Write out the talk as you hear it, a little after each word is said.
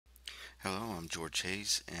Hello, I'm George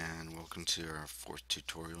Hayes, and welcome to our fourth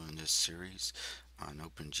tutorial in this series on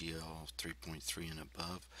OpenGL 3.3 and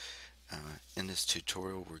above. In this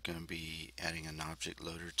tutorial, we're going to be adding an object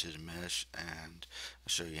loader to the mesh, and I'll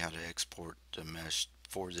show you how to export the mesh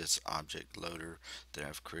for this object loader that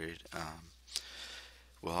I've created.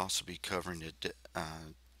 We'll also be covering the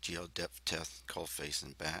GL depth test, call face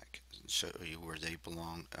and back, show you where they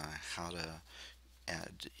belong, how to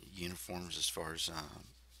add uniforms as far as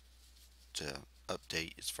to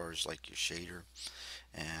update as far as like your shader,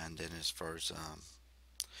 and then as far as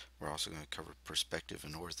we're also going to cover perspective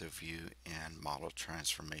and ortho view and model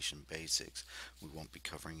transformation basics. We won't be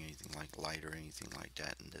covering anything like light or anything like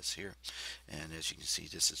that in this here. And as you can see,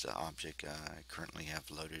 this is the object I currently have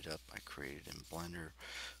loaded up. I created in Blender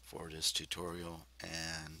for this tutorial,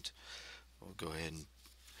 and we'll go ahead and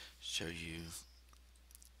show you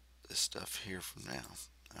this stuff here from now.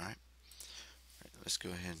 Alright, let's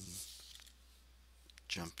go ahead and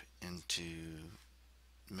jump into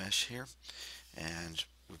mesh here, and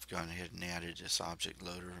we've gone ahead and added this object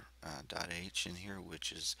loader .h in here,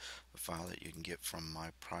 which is a file that you can get from my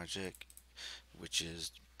project, which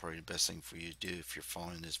is probably the best thing for you to do if you're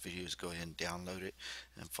following this video is go ahead and download it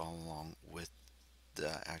and follow along with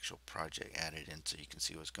the actual project added in so you can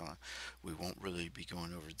see what's going on. We won't really be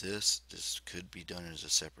going over this. This could be done as a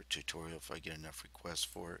separate tutorial if I get enough requests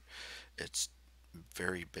for it. It's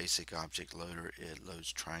very basic object loader. It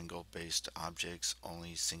loads triangle based objects,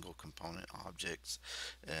 only single component objects,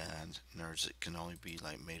 and there's it can only be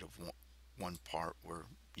like made of one part, where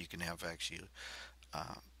you can have actually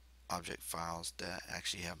uh, object files that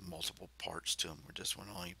actually have multiple parts to them, where this one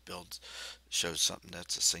only shows something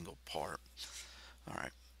that's a single part.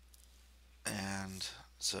 Alright, and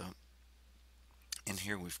so in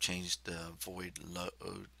here we've changed the void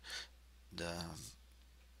load the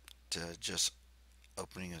to just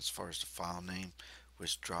opening as far as the file name,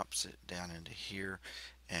 which drops it down into here.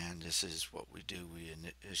 And this is what we do. We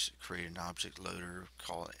create an object loader,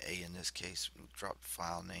 call it A in this case, drop the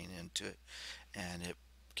file name into it, and it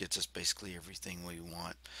gets us basically everything we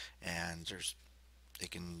want. And it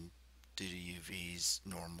can do the UVs,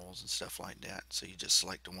 normals, and stuff like that. So you just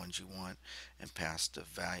select the ones you want and pass the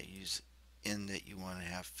values in that you want to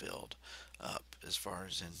have filled up as far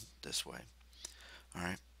as in this way.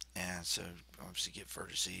 Alright, and so obviously get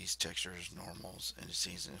vertices, textures, normals, and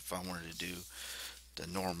indices. And if I wanted to do the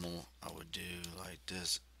normal, I would do like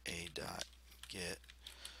this: a dot get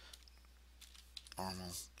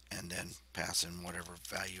normal, and then pass in whatever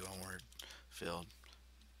value I wanted filled.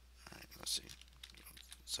 Alright, let's see.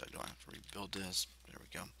 So I don't have to rebuild this. There we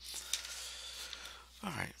go.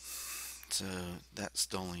 Alright, so that's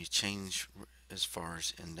the only change as far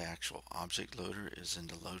as in the actual object loader is in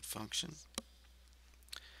the load function.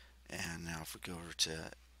 And now if we go over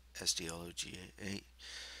to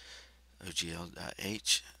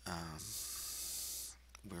OGL.h,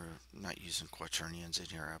 we're not using quaternions in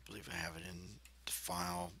here. I believe I have it in the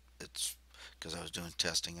file. It's because I was doing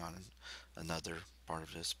testing on another part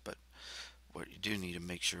of this, but what you do need to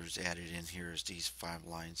make sure is added in here is these 5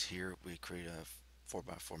 lines here. We create a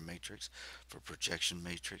 4x4 matrix for projection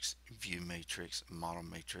matrix, view matrix, model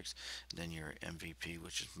matrix, and then your MVP,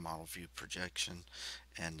 which is model view projection,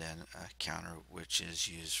 and then a counter, which is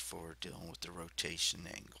used for dealing with the rotation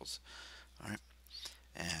angles. Alright,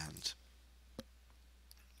 and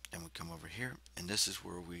then we come over here, and this is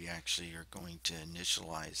where we actually are going to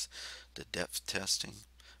initialize the depth testing.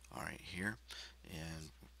 Alright, here,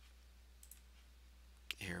 and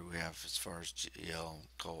here we have as far as GL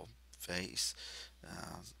call face.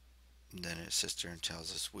 Then it sits there and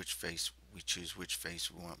tells us which face we choose, which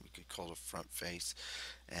face we want. We could call it front face,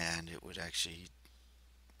 and it would actually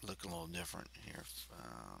look a little different here.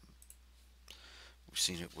 We've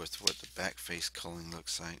seen it with what the back face culling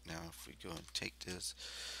looks like. Now if we go and take this,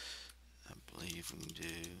 I believe we can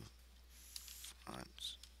do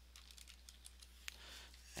front,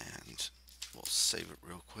 and we'll save it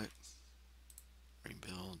real quick,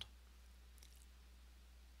 rebuild.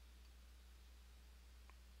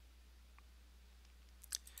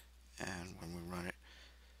 And when we run it,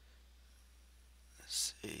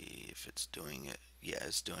 let's see if it's doing it. Yeah,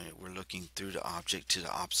 it's doing it. We're looking through the object to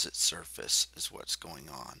the opposite surface is what's going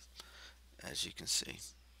on, as you can see.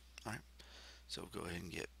 Alright, so we'll go ahead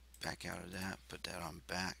and get back out of that, put that on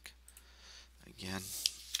back again.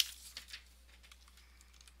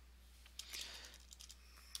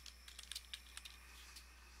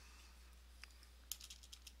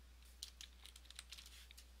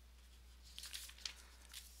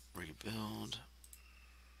 Rebuild.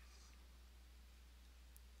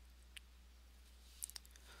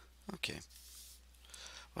 Okay.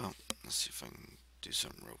 Well, let's see if I can do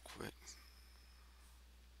something real quick.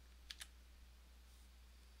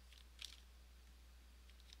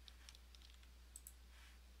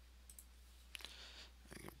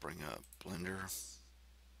 I can bring up Blender.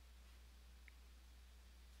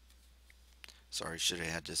 Sorry, should have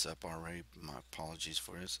had this up already. My apologies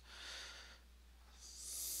for this.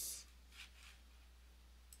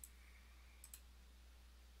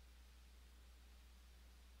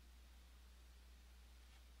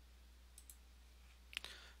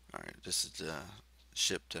 Alright, this is the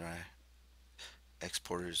ship that I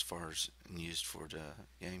exported as far as and used for the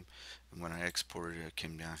game. And when I exported it, I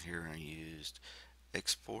came down here and I used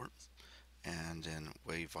export and then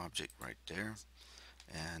wave object right there,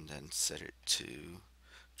 and then set it to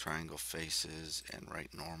triangle faces and right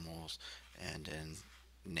normals, and then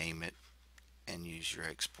name it and use your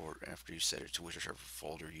export after you set it to whichever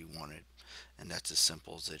folder you wanted. And that's as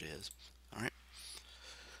simple as it is. Alright,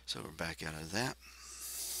 so we're back out of that.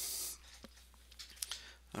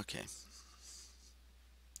 Okay,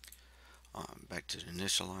 back to the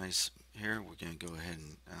initialize here. We're going to go ahead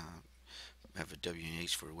and have a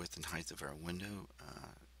W&H for width and height of our window.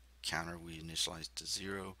 Counter we initialize to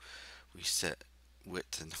 0. We set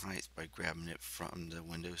width and height by grabbing it from the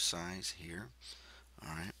window size here.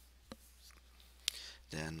 Alright,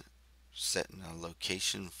 then setting a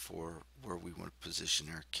location for where we want to position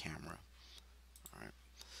our camera. Alright,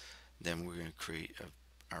 then we're going to create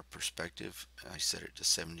our perspective. I set it to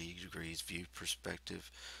 70 degrees view perspective,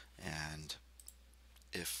 and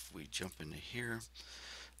if we jump into here,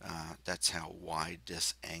 that's how wide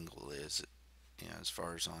this angle is, as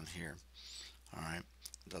far as on here. Alright,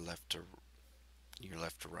 the left to your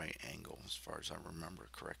left to right angle, as far as I remember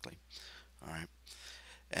correctly. Alright,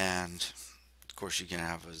 and of course you can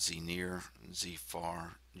have a Z near, Z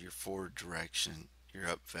far, your forward direction, your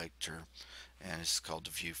up vector, and it's called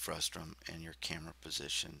the view frustum, and your camera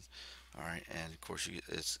position. Alright, and of course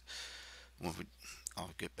it's when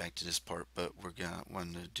I'll get back to this part, but we're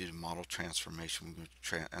going to do the model transformation. We're going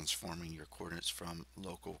to transforming your coordinates from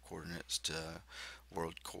local coordinates to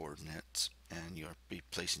world coordinates, and you'll be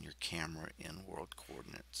placing your camera in world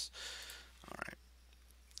coordinates. Alright,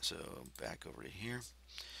 so back over to here.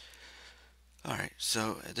 Alright,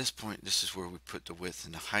 so at this point, this is where we put the width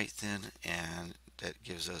and the height in, and that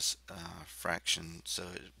gives us a fraction, so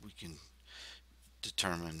we can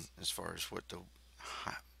determine as far as what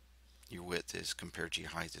your width is compared to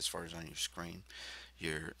your height as far as on your screen.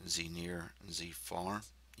 Your Z near and Z far,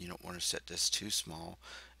 you don't want to set this too small.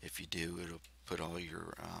 If you do, it'll put all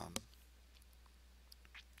your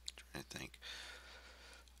I think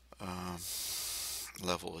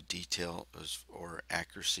level of detail or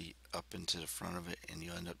accuracy up into the front of it, and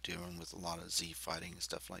you end up dealing with a lot of Z fighting and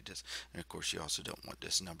stuff like this. And of course you also don't want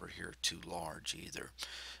this number here too large either,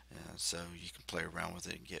 so you can play around with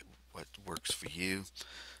it and get what works for you,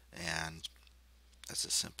 and that's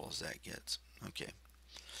as simple as that gets. Okay,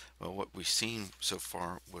 well, what we've seen so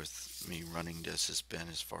far with me running this has been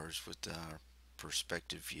as far as with the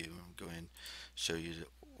perspective view. I'll go ahead and show you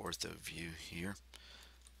the ortho view here.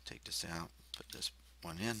 Take this out, put this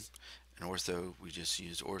one in. In ortho, we just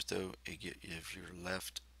use ortho. It gives your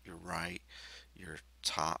left, your right, your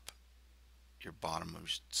top, your bottom of your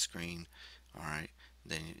screen. Alright,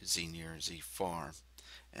 then Z near and Z far.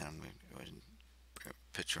 And I'm going to go ahead and put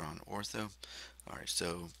a picture on ortho. Alright,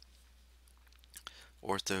 so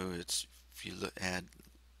ortho, it's if you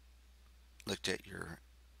looked at your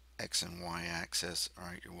X and Y axis,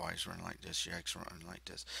 alright, your Y is running like this, your X running like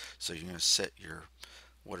this. So you're going to set your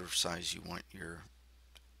whatever size you want your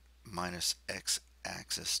minus X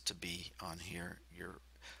axis to be on here, your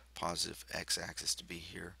positive X axis to be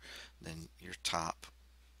here, then your top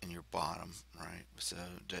and your bottom, right? So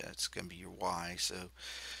that's going to be your Y. So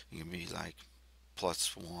you can be like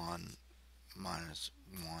 +1,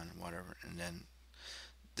 -1, whatever, and then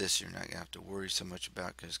this you're not going to have to worry so much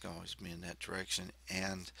about because it's going to always be in that direction.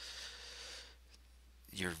 And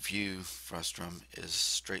your view frustum is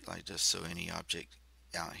straight like this, so any object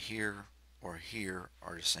out here or here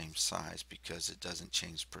are the same size because it doesn't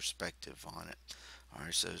change perspective on it.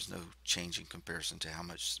 Alright, so there's no change in comparison to how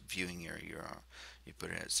much viewing area you put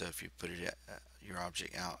it at. So if you put it at your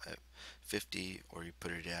object out at 50 or you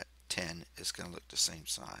put it at 10, it's going to look the same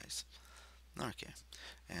size. Okay,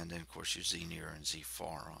 and then of course your Z near and Z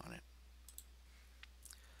far on it.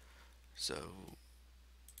 So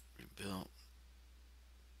rebuild,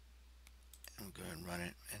 and go ahead and run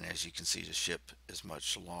it, and as you can see the ship is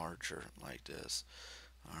much larger like this.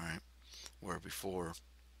 Alright, where before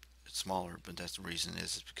it's smaller, but that's the reason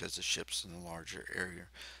is because the ship's in a larger area.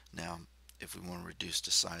 Now if we want to reduce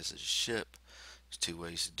the size of the ship, There's two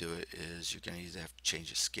ways to do it. Is you're going to either have to change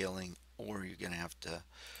the scaling, or you're going to have to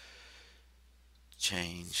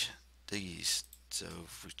change these. So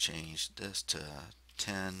if we change this to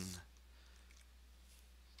 10,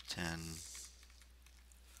 10,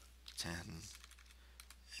 10,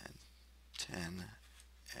 and 10,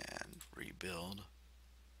 and rebuild,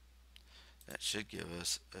 that should give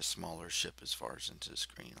us a smaller ship as far as into the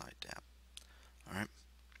screen like that. Alright.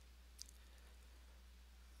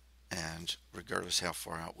 And regardless how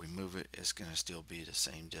far out we move it, it's going to still be the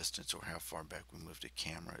same distance, or how far back we move the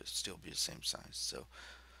camera, it'll still be the same size. So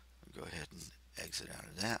we'll go ahead and exit out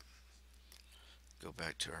of that. Go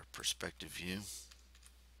back to our perspective view.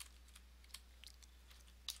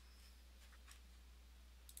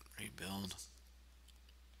 Rebuild.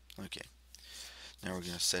 Okay. Now we're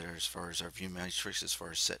going to set our, as far as our view matrix, as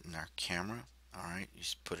far as setting our camera. Alright, you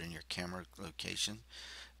put in your camera location,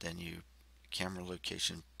 then you camera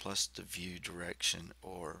location plus the view direction,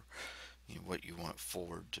 or what you want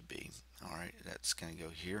forward to be. Alright, that's going to go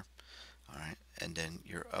here. Alright, and then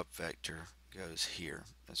your up vector goes here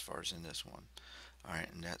as far as in this one.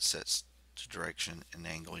 Alright, and that sets the direction and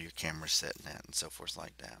angle your camera's setting at, and so forth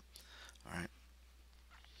like that. Alright,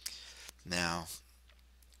 now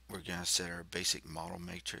we're going to set our basic model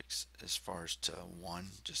matrix as far as to 1,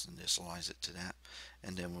 just initialize it to that,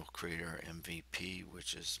 and then we'll create our MVP,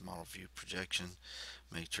 which is model view projection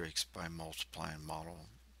matrix, by multiplying model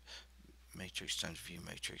matrix times view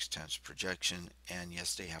matrix times projection. And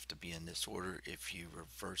yes, they have to be in this order. If you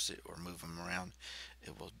reverse it or move them around,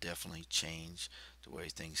 it will definitely change the way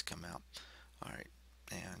things come out. Alright,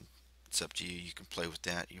 and it's up to you. You can play with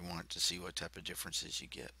that. You want to see what type of differences you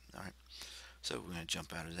get. Alright, so we're going to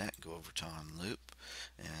jump out of that and go over to on loop,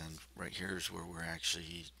 and right here is where we're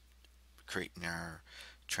actually creating our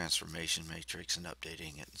transformation matrix and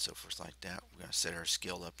updating it and so forth like that. We're going to set our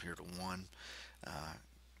scale up here to 1.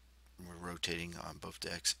 We're rotating on both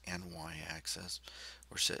the X and Y axis.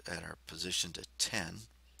 We're set at our position to 10.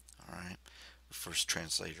 Alright, we first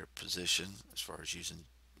translate our position as far as using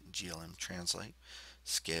GLM translate.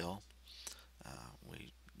 Scale,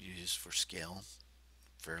 we use for scale,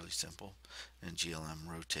 fairly simple. And GLM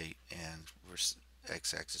rotate, and we're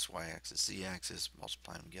x-axis, y-axis, z-axis,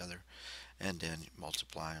 multiply them together, and then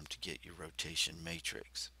multiply them to get your rotation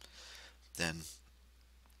matrix. Then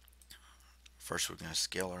first we're going to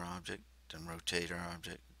scale our object, then rotate our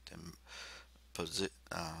object, then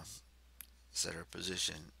set our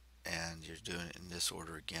position, and you're doing it in this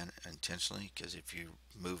order again intentionally, because if you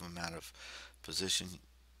move them out of position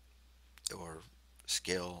or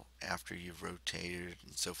scale after you've rotated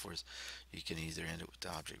and so forth, you can either end it with the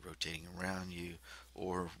object rotating around you,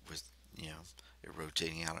 or with it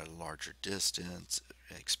rotating out at a larger distance,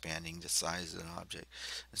 expanding the size of the object,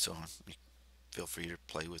 and so on. You feel free to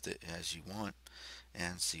play with it as you want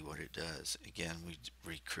and see what it does. Again, we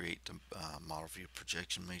recreate the model view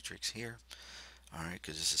projection matrix here. Alright,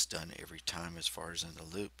 because this is done every time as far as in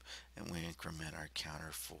the loop, and we increment our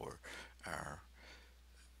counter for our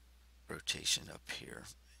rotation up here,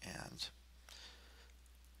 and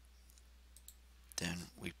then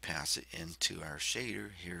we pass it into our shader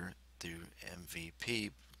here through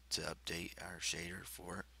MVP to update our shader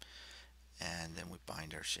for it, and then we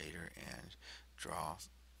bind our shader and draw.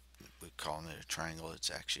 We're calling it a triangle.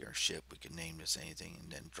 It's actually our ship. We can name this anything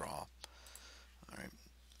and then draw. Alright.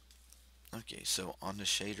 Okay, so on the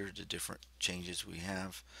shader, the different changes we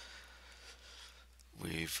have,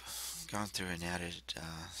 we've gone through and added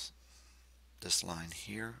this line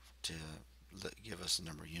here to give us the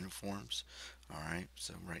number of uniforms. Alright,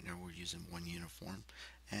 so right now we're using 1 uniform,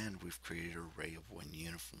 and we've created an array of 1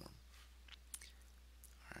 uniform.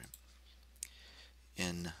 Alright,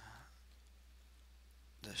 in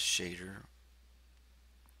the shader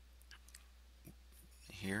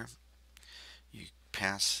here, you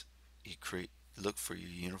look for your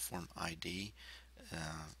uniform ID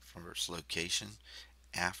from its location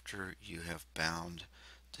after you have bound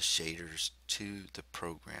the shaders to the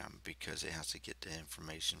program, because it has to get the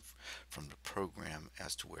information from the program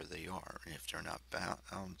as to where they are, and if they're not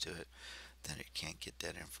bound to it, then it can't get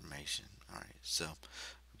that information. Alright, so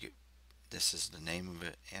this is the name of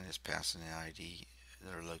it, and it's passing the ID,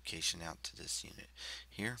 their location, out to this unit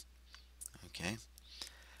here. Okay,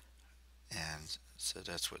 and so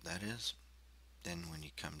that's what that is. Then when you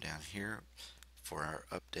come down here for our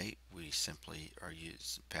update, we simply are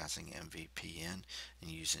passing MVP in and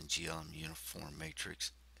using GLM uniform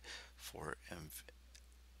matrix for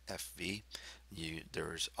FV.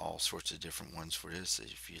 There's all sorts of different ones for this.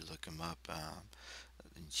 If you look them up,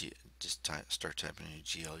 just start typing in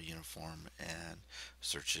GL uniform and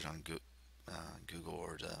search it on Google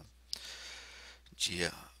or the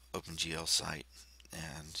OpenGL site,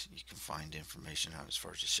 and you can find information out as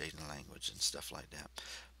far as the shading language and stuff like that.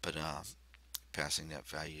 But passing that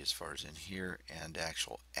value as far as in here, and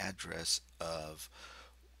actual address of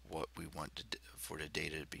what we want for the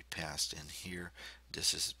data to be passed in here.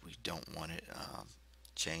 This is, we don't want it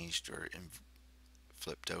changed or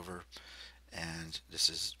flipped over, and this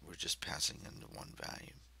is, we're just passing in the one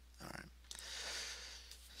value. Alright,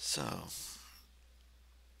 so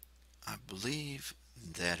I believe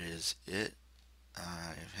that is it.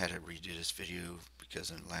 I had to redo this video because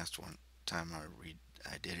in the last one time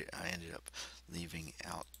I did it, I ended up leaving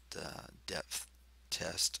out the depth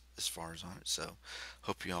test as far as on it. So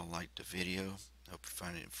hope you all liked the video. Hope you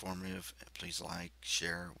find it informative. Please like,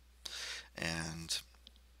 share, and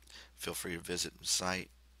feel free to visit the site,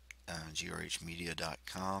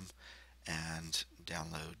 GRHmedia.com, and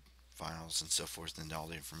download files and so forth, and all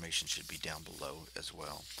the information should be down below as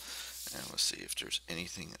well. And let's see if there's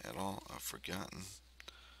anything at all I've forgotten.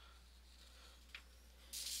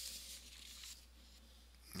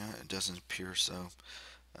 No, it doesn't appear so.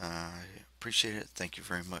 I appreciate it. Thank you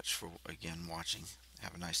very much for again watching.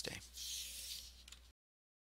 Have a nice day.